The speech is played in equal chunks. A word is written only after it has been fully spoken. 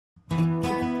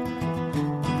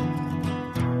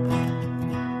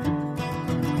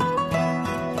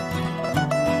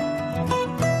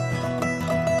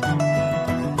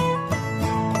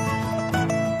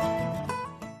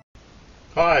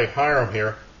Hi, Hiram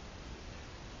here.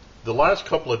 The last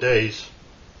couple of days,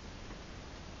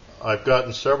 I've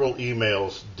gotten several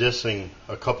emails dissing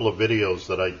a couple of videos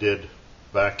that I did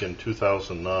back in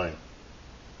 2009.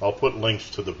 I'll put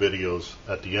links to the videos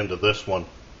at the end of this one.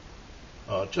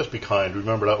 Just be kind.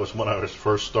 Remember, that was when I was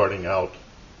first starting out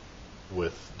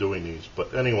with doing these.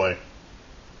 But anyway,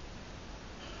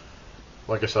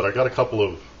 like I said, I got a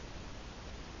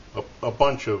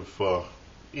bunch of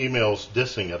emails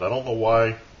dissing it. I don't know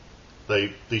why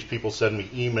these people send me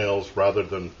emails rather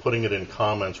than putting it in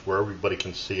comments where everybody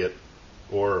can see it,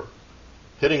 or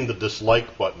hitting the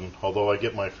dislike button, although I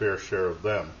get my fair share of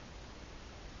them.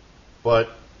 But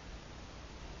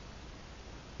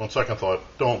on second thought,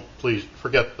 please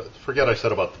forget I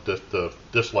said about the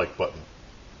dislike button.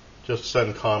 Just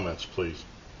send comments, please.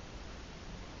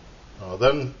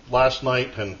 Then last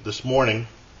night and this morning,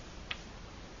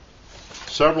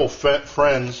 several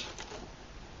friends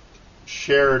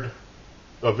shared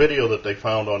a video that they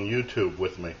found on YouTube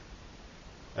with me.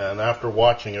 And after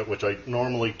watching it, which I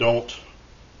normally don't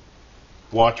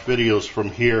watch videos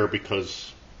from here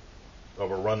because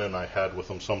of a run-in I had with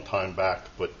them some time back,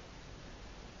 but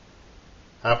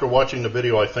after watching the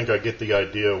video, I think I get the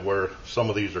idea where some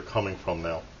of these are coming from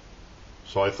now.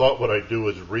 So I thought what I'd do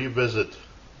is revisit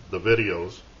the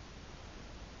videos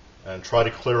and try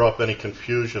to clear up any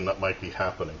confusion that might be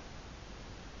happening.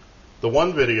 The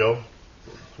one video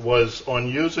was on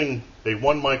using a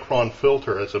 1 micron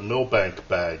filter as a Millbank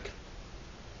bag.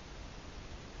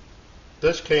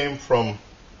 This came from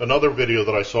another video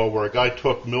that I saw where a guy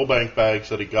took Millbank bags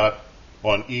that he got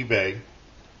on eBay,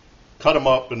 cut them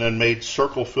up, and then made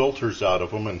circle filters out of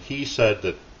them, and he said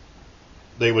that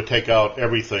they would take out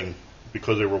everything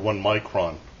because they were 1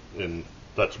 micron, and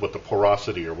that's what the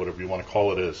porosity or whatever you want to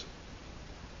call it is.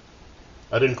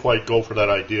 I didn't quite go for that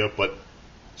idea, but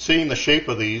seeing the shape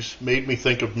of these made me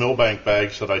think of Millbank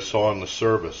bags that I saw in the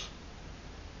service.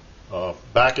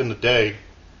 Back in the day,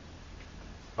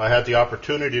 I had the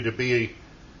opportunity to be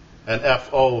an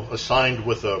FO assigned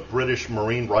with a British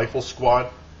Marine Rifle Squad.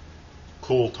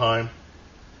 Cool time.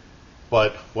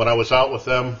 But when I was out with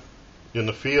them in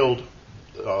the field,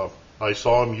 I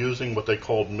saw them using what they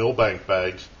called Millbank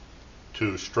bags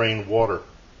to strain water.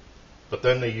 But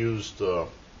then they used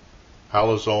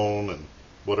halazone and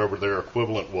whatever their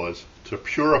equivalent was to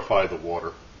purify the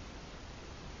water.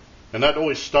 And that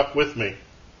always stuck with me.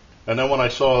 And then when I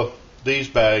saw these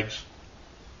bags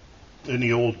in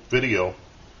the old video,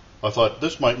 I thought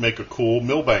this might make a cool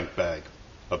Millbank bag.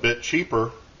 A bit cheaper,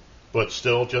 but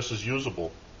still just as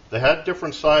usable. They had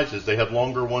different sizes. They had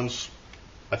longer ones.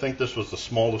 I think this was the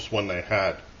smallest one they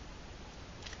had.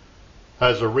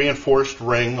 Has a reinforced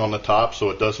ring on the top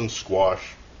so it doesn't squash.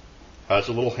 Has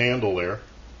a little handle there.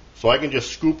 So I can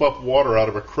just scoop up water out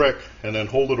of a creek and then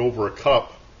hold it over a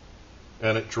cup,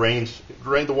 and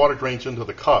the water drains into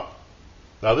the cup.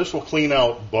 Now this will clean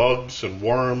out bugs and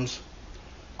worms,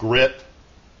 grit,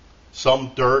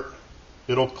 some dirt.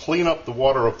 It'll clean up the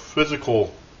water of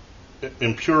physical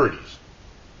impurities.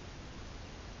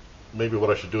 Maybe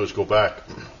what I should do is go back.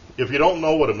 If you don't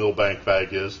know what a Millbank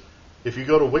bag is, if you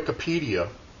go to Wikipedia,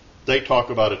 they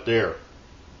talk about it there.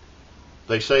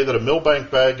 They say that a Millbank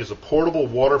bag is a portable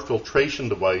water filtration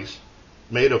device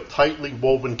made of tightly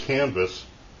woven canvas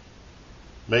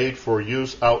made for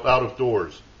use out of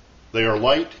doors. They are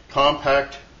light,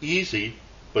 compact, easy,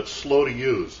 but slow to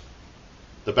use.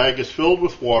 The bag is filled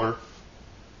with water,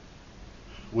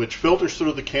 which filters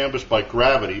through the canvas by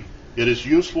gravity. It is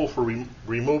useful for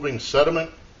removing sediment,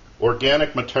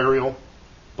 organic material,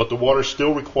 but the water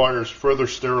still requires further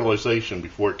sterilization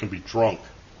before it can be drunk.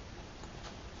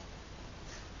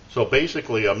 So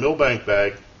basically, a Millbank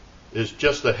bag is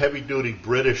just a heavy-duty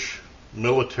British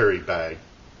military bag.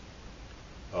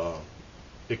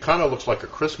 It kind of looks like a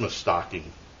Christmas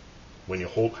stocking when you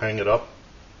hang it up,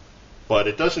 but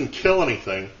it doesn't kill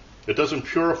anything. It doesn't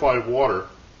purify water.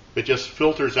 It just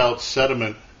filters out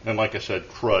sediment and, like I said,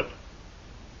 crud.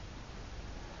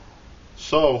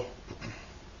 So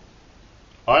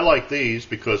I like these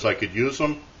because I could use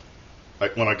them.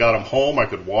 Like when I got them home, I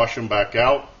could wash them back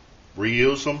out,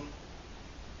 reuse them.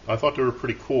 I thought they were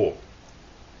pretty cool.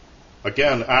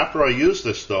 Again, after I used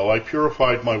this though, I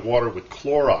purified my water with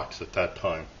Clorox at that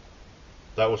time.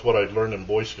 That was what I'd learned in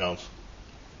Boy Scouts.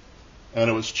 And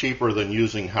it was cheaper than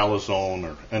using halazone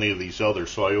or any of these others,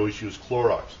 so I always use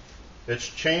Clorox. It's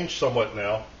changed somewhat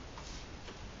now.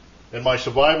 In my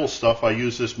survival stuff, I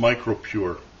use this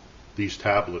MicroPure, these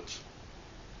tablets.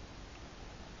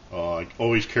 I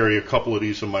always carry a couple of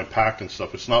these in my pack and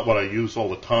stuff. It's not what I use all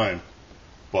the time,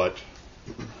 but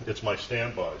it's my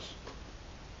standbys.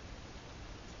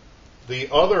 The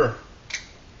other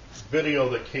video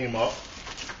that came up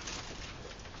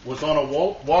was on a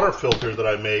water filter that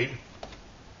I made,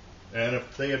 and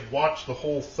if they had watched the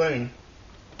whole thing,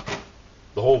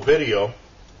 the whole video,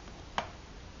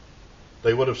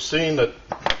 they would have seen that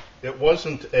it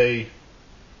wasn't a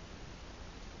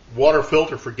water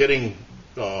filter for getting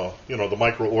the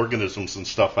microorganisms and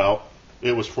stuff out.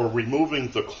 It was for removing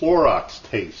the Clorox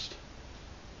taste.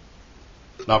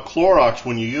 Now Clorox,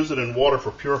 when you use it in water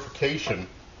for purification,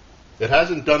 it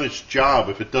hasn't done its job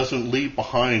if it doesn't leave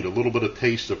behind a little bit of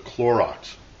taste of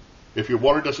Clorox. If your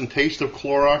water doesn't taste of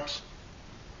Clorox,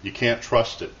 you can't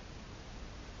trust it.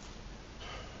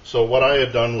 So what I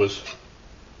had done was,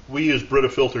 we use Brita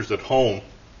Filters at home,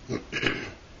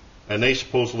 and they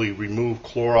supposedly remove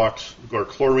Clorox or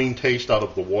chlorine taste out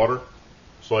of the water.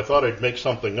 So I thought I'd make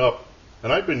something up,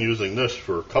 and I've been using this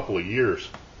for a couple of years.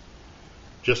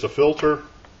 Just a filter,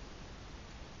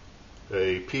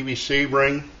 a PVC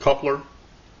ring coupler,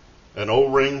 an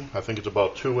O-ring, I think it's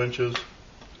about 2 inches,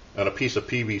 and a piece of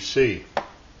PVC.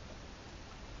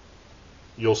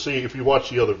 You'll see if you watch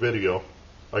the other video,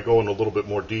 I go into a little bit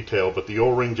more detail, but the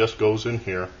O-ring just goes in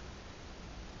here.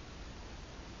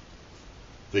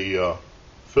 The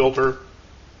filter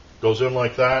goes in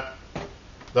like that.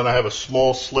 Then I have a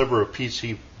small sliver of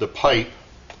the pipe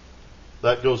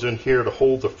that goes in here to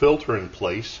hold the filter in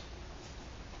place,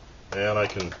 and I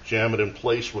can jam it in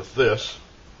place with this.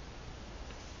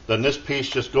 Then this piece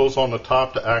just goes on the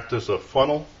top to act as a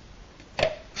funnel.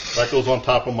 That goes on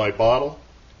top of my bottle.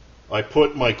 I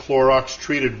put my Clorox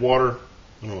treated water,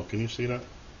 I don't know, can you see that?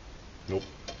 Nope.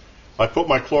 I put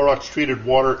my Clorox treated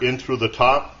water in through the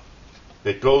top.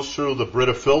 It goes through the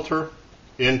Brita filter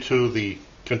into the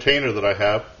container that I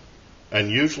have,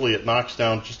 and usually it knocks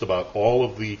down just about all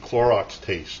of the Clorox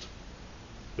taste.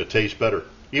 It tastes better.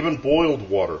 Even boiled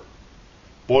water.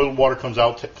 Boiled water comes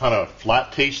out kind of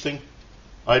flat tasting.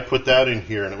 I'd put that in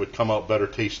here and it would come out better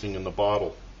tasting in the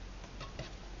bottle.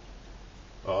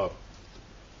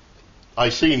 I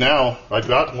see now, I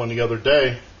got one the other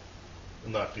day,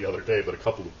 not the other day, but a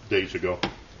couple of days ago.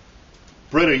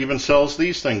 Brita even sells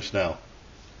these things now.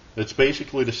 It's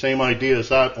basically the same idea as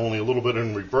that, only a little bit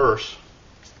in reverse.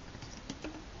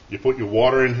 You put your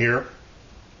water in here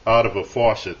out of a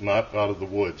faucet, not out of the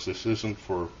woods. This isn't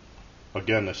for,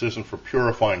 again, this isn't for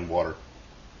purifying water.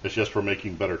 It's just for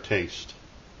making better taste.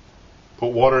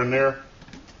 Put water in there.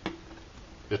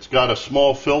 It's got a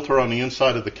small filter on the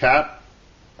inside of the cap.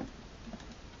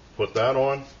 Put that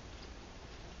on.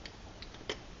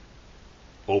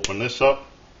 Open this up,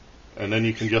 and then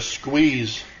you can just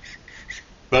squeeze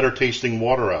better tasting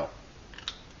water out.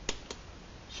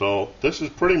 So this is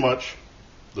pretty much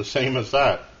the same as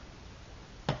that.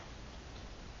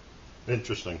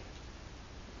 Interesting.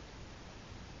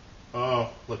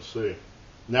 Let's see.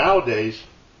 Nowadays,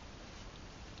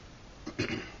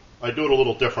 I do it a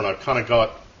little different. I've kind of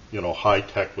got, high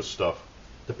tech with stuff.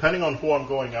 Depending on who I'm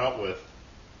going out with,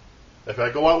 if I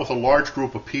go out with a large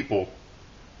group of people,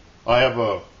 I have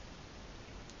a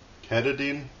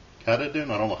Katadyn, I don't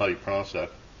know how you pronounce that.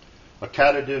 A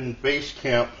Katadyn base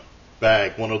camp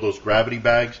bag, one of those gravity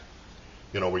bags,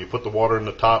 where you put the water in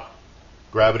the top,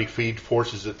 gravity feed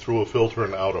forces it through a filter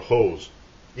and out a hose.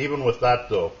 Even with that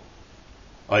though,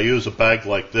 I use a bag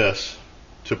like this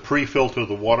to pre-filter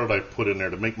the water that I put in there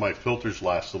to make my filters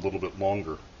last a little bit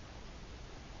longer.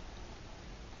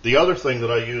 The other thing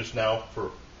that I use now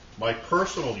for my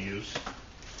personal use,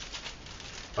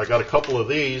 I got a couple of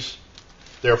these.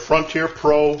 They're Frontier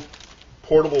Pro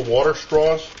portable water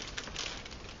straws,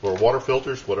 or water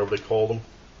filters, whatever they call them.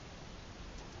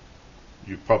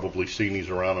 You've probably seen these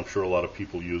around. I'm sure a lot of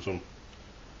people use them.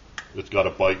 It's got a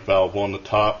bite valve on the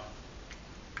top,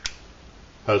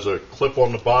 has a clip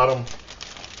on the bottom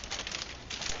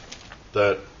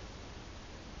that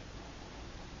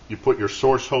you put your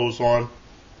source hose on,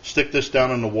 stick this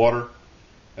down in the water,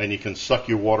 and you can suck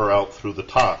your water out through the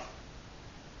top.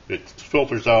 It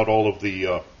filters out all of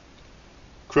the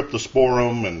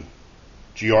cryptosporum and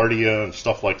giardia and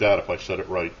stuff like that, if I said it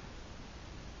right.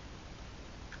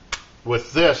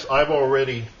 With this, I've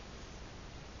already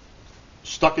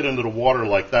stuck it into the water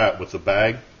like that with the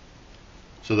bag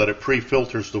so that it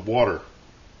pre-filters the water.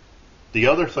 The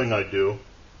other thing I do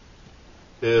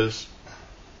is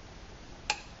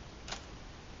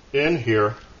in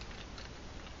here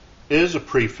is a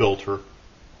pre-filter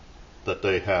that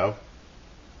they have.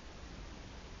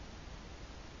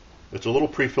 It's a little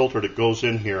pre-filter that goes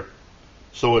in here,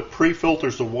 so it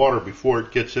pre-filters the water before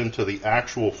it gets into the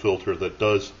actual filter that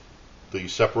does the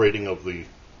separating of the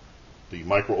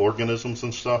microorganisms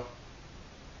and stuff.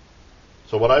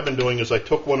 So what I've been doing is I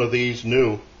took one of these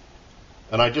new,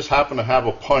 and I just happen to have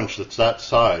a punch that's that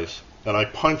size, and I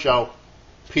punch out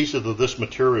pieces of this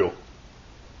material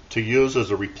to use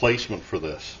as a replacement for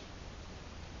this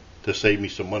to save me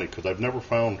some money, because I've never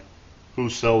found who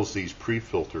sells these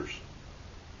pre-filters.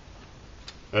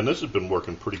 And this has been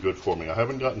working pretty good for me. I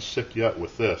haven't gotten sick yet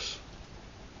with this.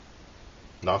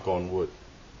 Knock on wood.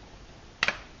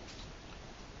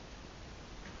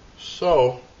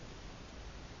 So,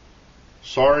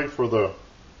 sorry for the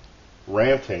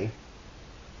ranting.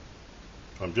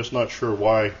 I'm just not sure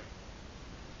why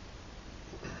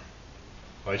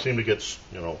I seem to get,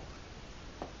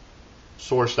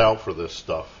 sourced out for this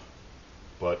stuff.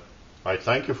 But I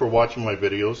thank you for watching my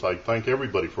videos. I thank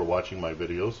everybody for watching my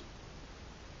videos.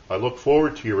 I look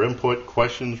forward to your input,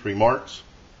 questions, remarks,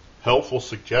 helpful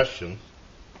suggestions.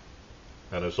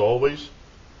 And as always,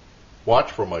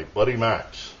 watch for my buddy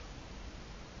Max.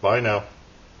 Bye now.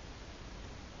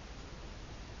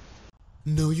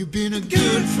 Know you've been a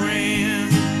good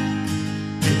friend,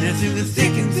 and that's in the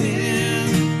thick and thin.